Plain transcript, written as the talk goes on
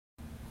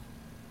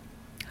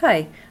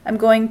Hi, I'm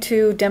going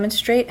to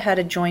demonstrate how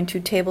to join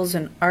two tables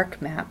in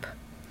ArcMap.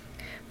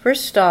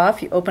 First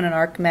off, you open an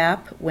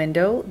ArcMap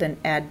window, then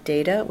add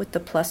data with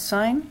the plus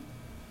sign.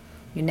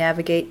 You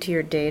navigate to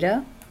your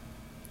data,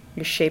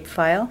 your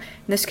shapefile.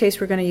 In this case,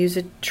 we're going to use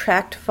a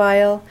tract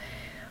file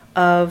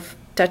of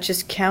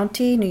Dutchess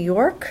County, New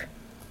York.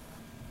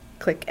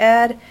 Click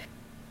Add.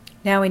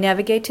 Now we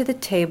navigate to the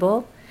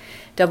table,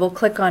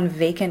 double-click on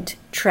Vacant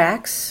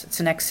Tracts. It's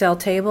an Excel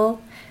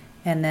table.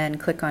 And then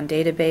click on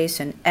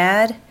Database and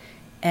Add,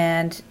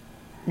 and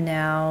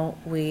now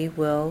we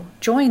will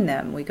join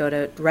them. We go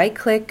to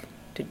right-click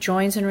to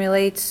Joins and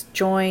Relates,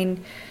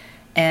 Join,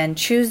 and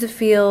choose the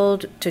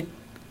field to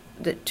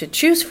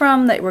choose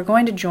from that we're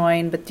going to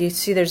join, but you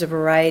see there's a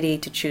variety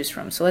to choose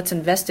from. So let's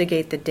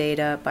investigate the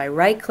data by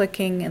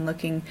right-clicking and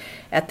looking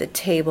at the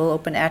table,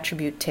 Open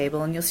Attribute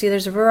Table, and you'll see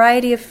there's a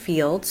variety of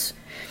fields.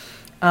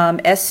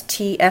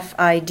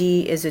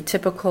 STFID is a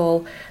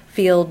typical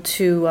field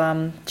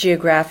to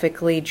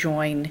geographically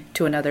join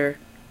to another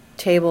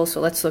table. So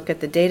let's look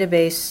at the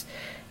database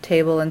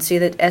table and see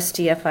that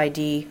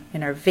STFID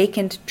in our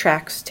vacant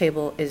tracts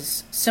table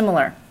is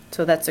similar.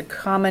 So that's a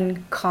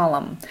common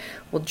column.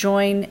 We'll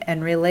join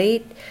and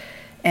relate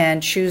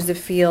and choose the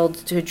field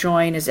to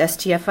join as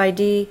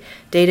STFID.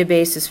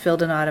 Database is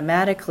filled in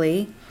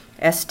automatically.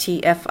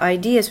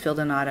 STFID is filled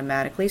in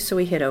automatically, so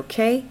we hit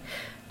OK.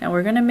 Now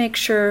we're going to make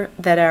sure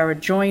that our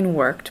join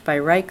worked by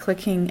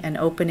right-clicking and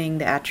opening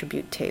the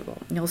attribute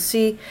table. You'll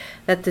see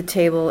that the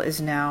table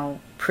is now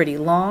pretty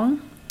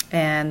long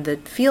and the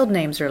field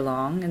names are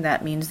long, and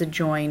that means the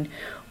join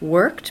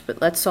worked.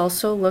 But let's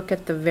also look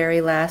at the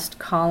very last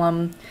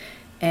column,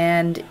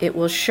 and it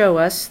will show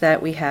us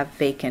that we have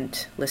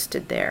vacant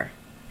listed there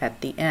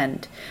at the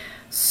end.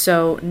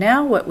 So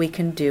now what we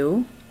can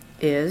do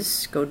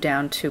is go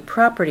down to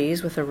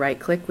Properties. With a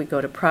right-click, we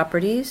go to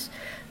Properties.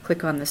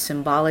 Click on the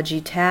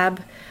Symbology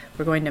tab.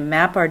 We're going to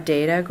map our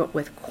data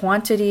with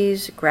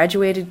quantities,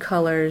 graduated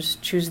colors,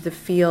 choose the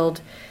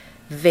field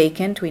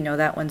vacant. We know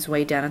that one's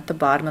way down at the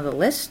bottom of the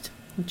list.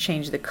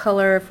 Change the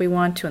color if we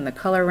want to in the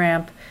color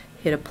ramp.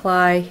 Hit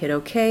Apply, hit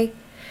OK.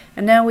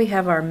 And now we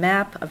have our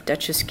map of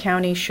Dutchess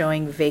County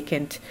showing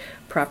vacant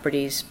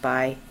properties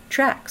by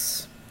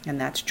tracts. And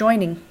that's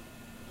joining.